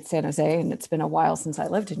in San Jose, and it's been a while since I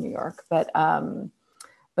lived in New York, but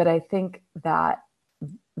I think that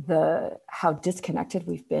how disconnected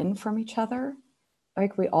we've been from each other,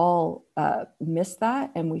 like we all miss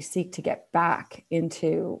that, and we seek to get back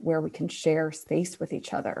into where we can share space with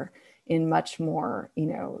each other in much more,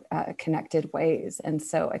 connected ways. And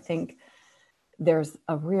so I think there's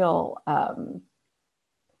a real,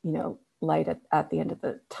 light at the end of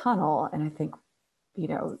the tunnel. And I think,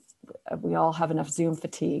 we all have enough Zoom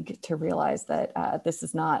fatigue to realize that this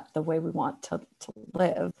is not the way we want to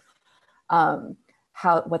live.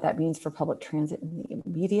 What that means for public transit in the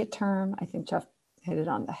immediate term, I think Jeff hit it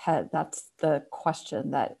on the head. That's the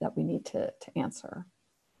question that we need to answer.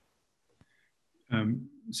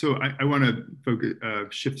 So I want to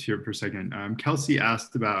shift here for a second. Kelsey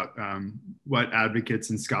asked about what advocates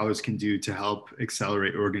and scholars can do to help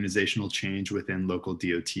accelerate organizational change within local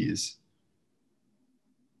DOTs.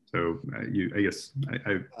 So I guess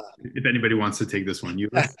if anybody wants to take this one, you.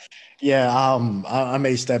 Yeah, I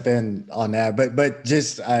may step in on that, but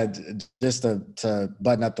just to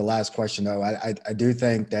button up the last question though, I do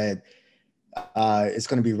think that it's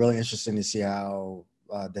going to be really interesting to see how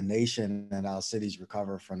the nation and our cities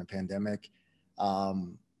recover from the pandemic.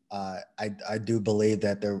 I do believe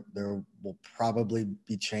that there will probably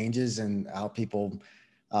be changes in how people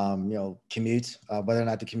commute, whether or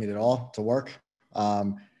not to commute at all to work.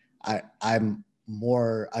 I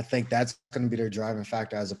think that's going to be their driving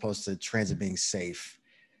factor as opposed to transit being safe.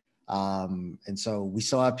 And so we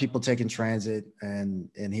still have people taking transit,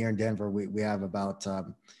 and here in Denver, we have about,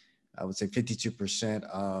 I would say 52%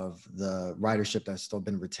 of the ridership that's still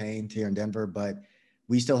been retained here in Denver, but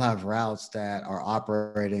we still have routes that are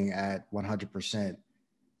operating at 100%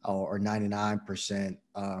 or 99%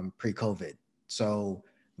 pre-COVID. So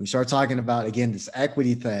we start talking about, again, this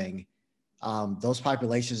equity thing. Those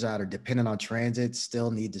populations that are dependent on transit still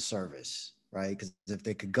need the service, right? Because if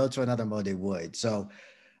they could go to another mode, they would. So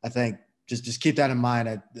I think just keep that in mind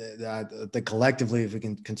that collectively, if we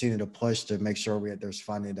can continue to push to make sure there's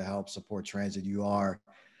funding to help support transit, you are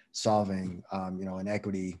solving, an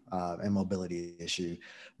equity and mobility issue.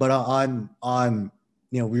 But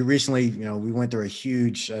we recently, we went through a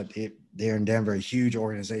huge, here in Denver, a huge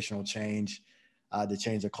organizational change to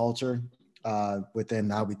change the culture within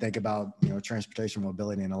how we think about transportation,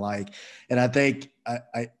 mobility, and the like. And I think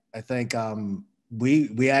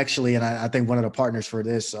we actually, and I think one of the partners for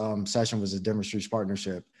this session was the Denver Streets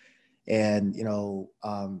Partnership, and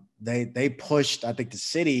they pushed, I think, the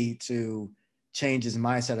city to change its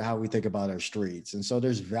mindset of how we think about our streets. And so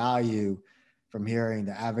there's value from hearing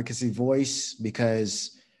the advocacy voice,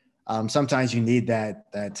 because sometimes you need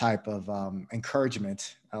that type of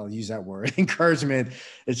encouragement. I'll use that word, encouragement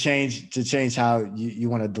to change how you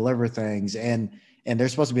want to deliver things. And and they're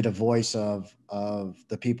supposed to be the voice of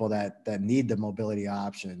the people that need the mobility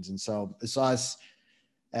options. And so it's us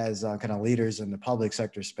as kind of leaders in the public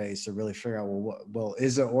sector space to really figure out, well,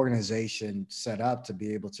 is the organization set up to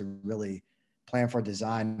be able to really plan for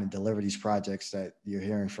design and deliver these projects that you're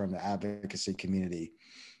hearing from the advocacy community.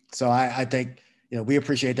 So I think, we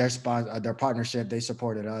appreciate their partnership. They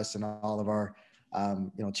supported us in all of our,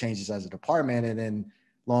 changes as a department. And then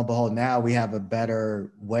lo and behold, now we have a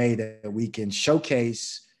better way that we can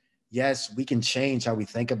showcase, yes, we can change how we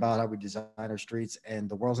think about how we design our streets, and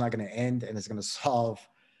the world's not going to end, and it's going to solve,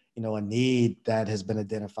 a need that has been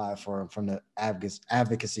identified from the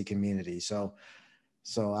advocacy community. So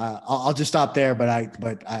I'll just stop there, but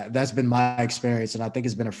that's been my experience, and I think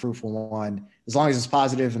it's been a fruitful one. As long as it's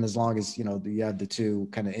positive, and as long as you have the two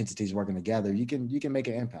kind of entities working together, you can make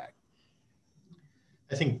an impact.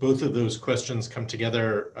 I think both of those questions come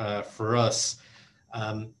together for us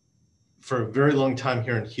for a very long time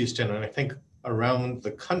here in Houston, and I think around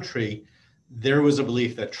the country, there was a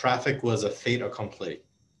belief that traffic was a fait accompli.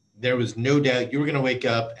 There was no doubt you were going to wake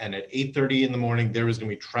up, and at 8:30 in the morning, there was going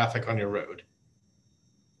to be traffic on your road.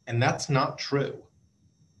 And that's not true.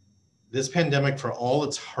 This pandemic, for all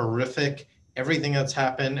its horrific, everything that's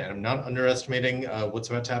happened, and I'm not underestimating what's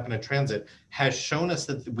about to happen in transit, has shown us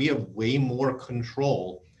that we have way more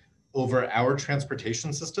control over our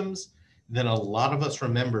transportation systems than a lot of us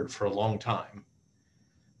remembered for a long time.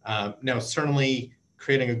 Now, certainly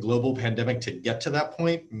creating a global pandemic to get to that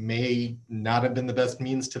point may not have been the best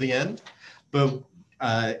means to the end, but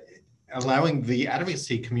allowing the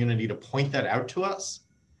advocacy community to point that out to us,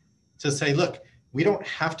 to say, look, we don't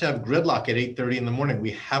have to have gridlock at 8:30 in the morning. We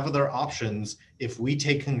have other options if we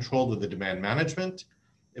take control of the demand management,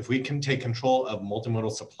 if we can take control of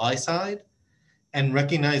multimodal supply side, and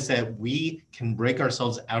recognize that we can break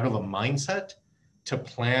ourselves out of a mindset to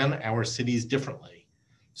plan our cities differently.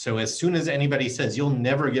 So as soon as anybody says, you'll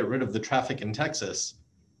never get rid of the traffic in Texas,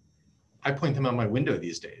 I point them out my window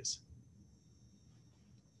these days.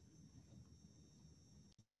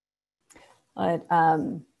 It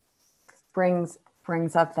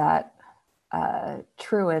brings up that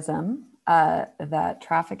truism that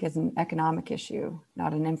traffic is an economic issue,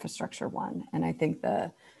 not an infrastructure one. And I think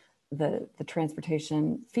the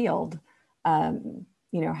transportation field,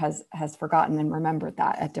 has forgotten and remembered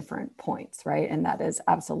that at different points, right? And that is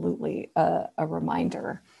absolutely a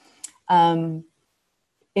reminder.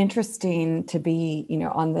 Interesting to be,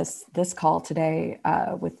 on this call today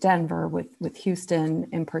with Denver, with Houston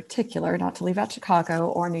in particular, not to leave out Chicago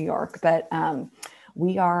or New York, but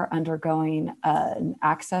we are undergoing an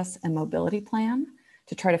access and mobility plan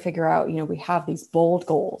to try to figure out, we have these bold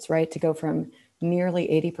goals, right? To go from nearly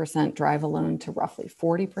 80% drive alone to roughly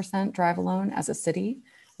 40% drive alone as a city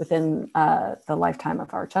within the lifetime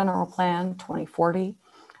of our general plan, 2040.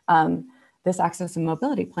 This access and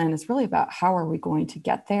mobility plan is really about how are we going to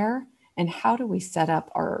get there, and how do we set up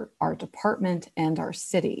our department and our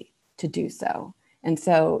city to do so. And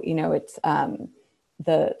so, it's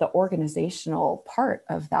the organizational part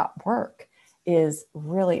of that work is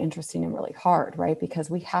really interesting and really hard, right? Because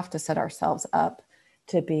we have to set ourselves up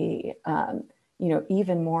to be,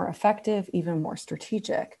 even more effective, even more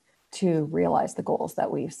strategic to realize the goals that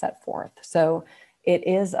we've set forth. So it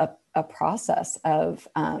is a process of,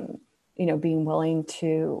 being willing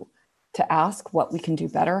to ask what we can do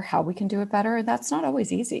better, how we can do it better. That's not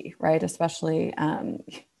always easy, right? Especially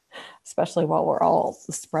while we're all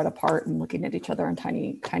spread apart and looking at each other in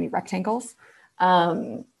tiny rectangles,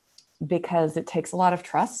 because it takes a lot of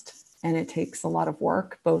trust and it takes a lot of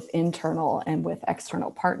work, both internal and with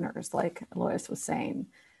external partners, like Eulois was saying,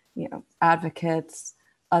 advocates,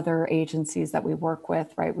 other agencies that we work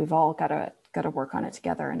with, right? We've all got to work on it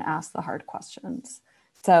together and ask the hard questions.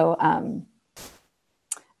 So,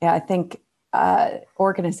 I think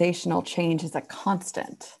organizational change is a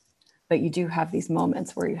constant, but you do have these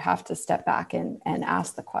moments where you have to step back and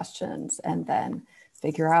ask the questions and then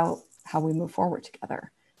figure out how we move forward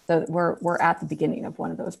together. So we're at the beginning of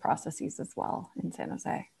one of those processes as well in San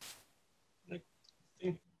Jose.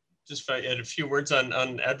 Just if I add a few words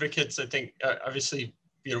on advocates, I think obviously,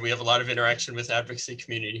 we have a lot of interaction with the advocacy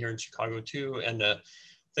community here in Chicago too. And I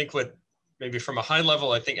think maybe from a high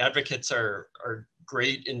level, I think advocates are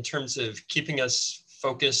great in terms of keeping us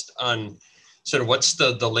focused on sort of what's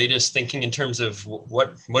the latest thinking in terms of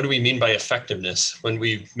what do we mean by effectiveness when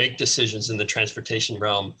we make decisions in the transportation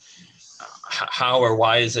realm. How or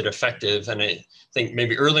why is it effective? And I think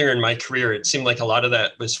maybe earlier in my career, it seemed like a lot of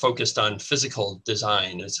that was focused on physical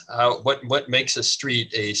design. Is what makes a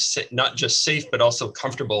street a not just safe, but also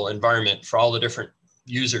comfortable environment for all the different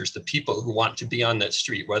users, the people who want to be on that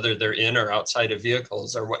street, whether they're in or outside of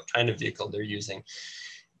vehicles or what kind of vehicle they're using.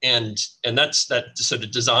 And that's that sort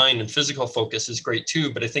of design and physical focus is great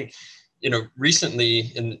too. But I think,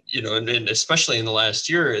 recently, and especially in the last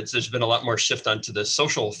year, there's been a lot more shift onto the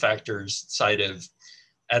social factors side of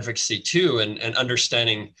advocacy too, and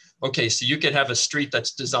understanding, okay, so you could have a street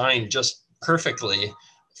that's designed just perfectly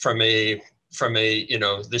from a,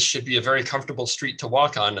 this should be a very comfortable street to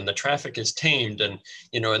walk on, and the traffic is tamed, and,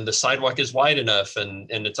 and the sidewalk is wide enough, and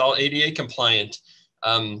it's all ADA compliant.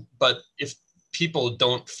 But if people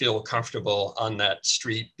don't feel comfortable on that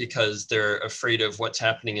street because they're afraid of what's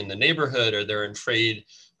happening in the neighborhood, or they're afraid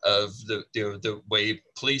of the way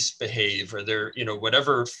police behave, or they're,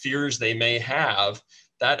 whatever fears they may have,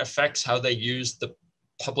 that affects how they use the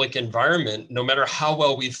public environment, no matter how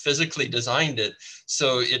well we've physically designed it.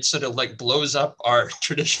 So it sort of like blows up our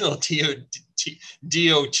traditional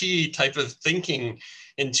DOT type of thinking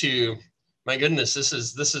into, my goodness, this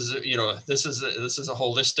is a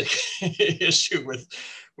holistic issue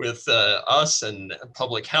with us and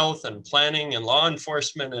public health and planning and law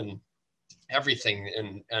enforcement and everything.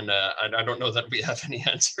 And I don't know that we have any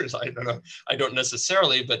answers. I don't know. I don't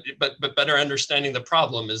necessarily, but better understanding the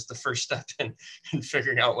problem is the first step in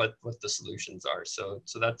figuring out what the solutions are. So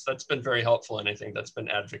that's been very helpful, and I think that's been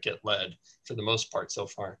advocate led for the most part so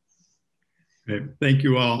far. Great. Thank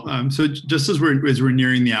you all. So just as we're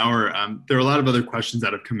nearing the hour, there are a lot of other questions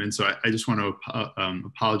that have come in. So I just want to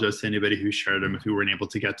apologize to anybody who shared them if we weren't able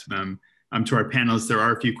to get to them. To our panelists, there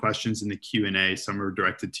are a few questions in the Q&A. Some are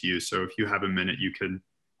directed to you. So if you have a minute, you could,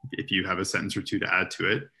 if you have a sentence or two to add to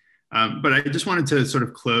it. But I just wanted to sort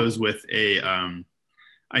of close with I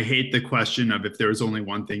hate the question of if there was only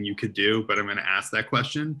one thing you could do, but I'm going to ask that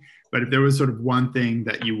question. But if there was sort of one thing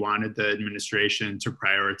that you wanted the administration to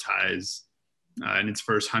prioritize in its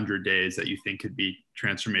first 100 days that you think could be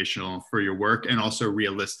transformational for your work and also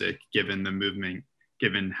realistic given the movement,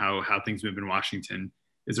 given how things move in Washington,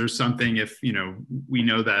 is there something, if, we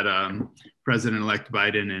know that President-elect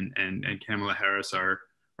Biden and Kamala Harris are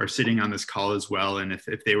sitting on this call as well, and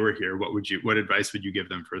if they were here, what advice would you give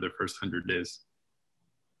them for their first 100 days?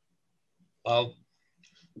 I'll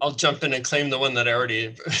jump in and claim the one that I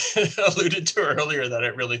already alluded to earlier, that I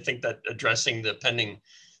really think that addressing the pending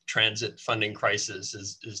transit funding crisis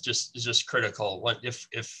is just critical.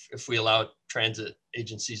 If we allow transit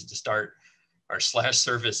agencies to start or slash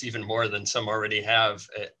service even more than some already have,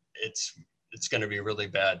 it's going to be really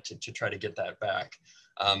bad to try to get that back.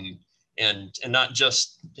 And not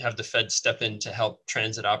just have the Fed step in to help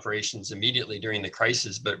transit operations immediately during the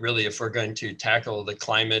crisis, but really if we're going to tackle the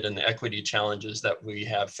climate and the equity challenges that we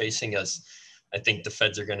have facing us, I think the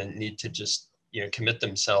Feds are going to need to just commit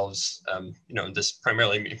themselves. This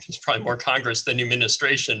primarily is probably more Congress than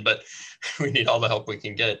administration, but we need all the help we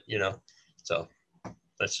can get. So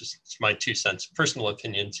that's just my 2 cents, personal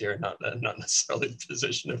opinions here, not necessarily the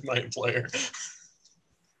position of my employer.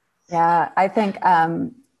 Yeah, I think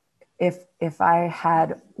if I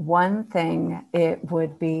had one thing, it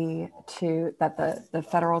would be that the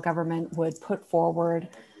federal government would put forward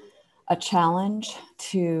a challenge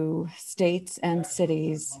to states and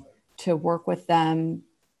cities to work with them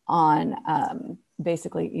on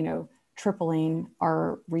basically, tripling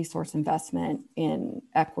our resource investment in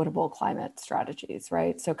equitable climate strategies,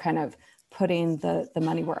 right? So kind of putting the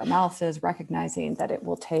money where our mouth is, recognizing that it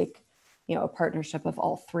will take, a partnership of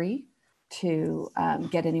all three to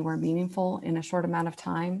get anywhere meaningful in a short amount of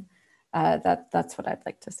time. That's what I'd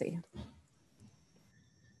like to see.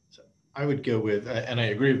 So I would go with, and I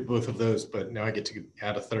agree with both of those, but now I get to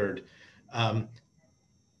add a third.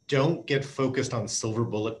 Don't get focused on silver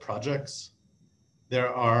bullet projects.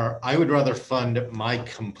 I would rather fund my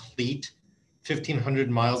complete 1,500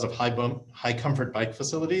 miles of high comfort bike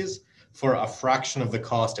facilities for a fraction of the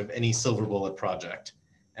cost of any silver bullet project.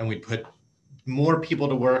 And we'd put more people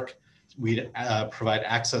to work. We'd provide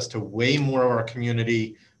access to way more of our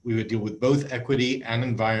community. We would deal with both equity and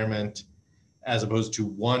environment, as opposed to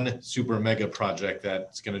one super mega project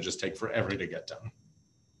that's going to just take forever to get done.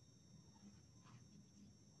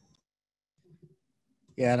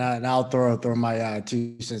 Yeah, and I'll throw my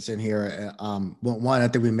 2 cents in here. One, I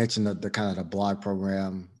think we mentioned the kind of the blog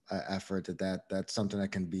program effort. That's something that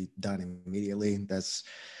can be done immediately. That's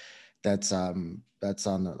on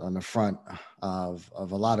the front of a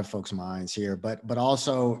lot of folks' minds here. But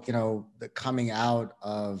also, the coming out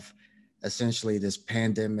of essentially this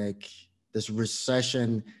pandemic, this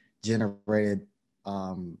recession generated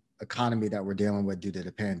economy that we're dealing with due to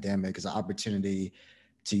the pandemic is an opportunity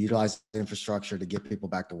to utilize the infrastructure to get people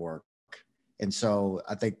back to work. And so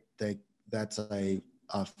I think that's a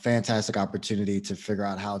a fantastic opportunity to figure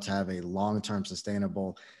out how to have a long-term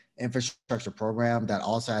sustainable infrastructure program that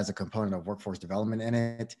also has a component of workforce development in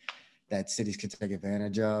it that cities can take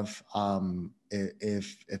advantage of.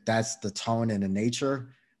 If that's the tone and the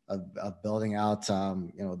nature of building out,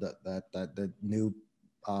 the new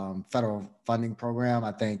federal funding program,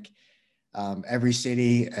 I think every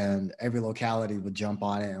city and every locality would jump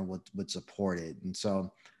on it and would support it. And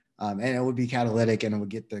so, and it would be catalytic, and it would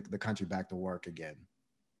get the country back to work again.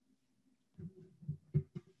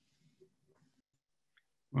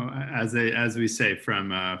 Well, as we say,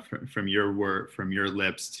 from your word, from your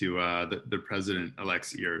lips to the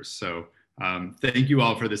president-elect's ears. So thank you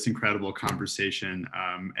all for this incredible conversation,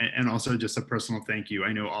 and also just a personal thank you.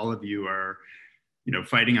 I know all of you are,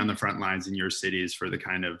 fighting on the front lines in your cities for the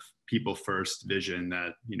kind of people first vision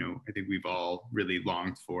that I think we've all really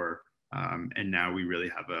longed for, and now we really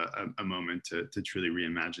have a moment to truly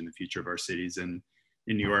reimagine the future of our cities. And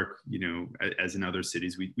in New York, as in other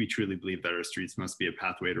cities, we truly believe that our streets must be a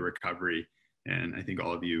pathway to recovery. And I think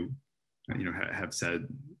all of you, have said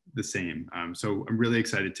the same. So I'm really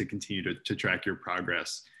excited to continue to track your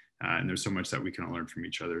progress. And there's so much that we can all learn from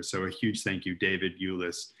each other. So a huge thank you, David,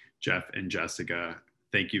 Eulois, Jeff, and Jessica.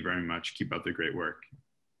 Thank you very much. Keep up the great work.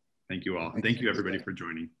 Thank you all. Thank you, everybody, for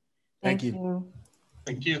joining. Thank you.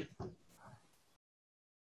 Thank you.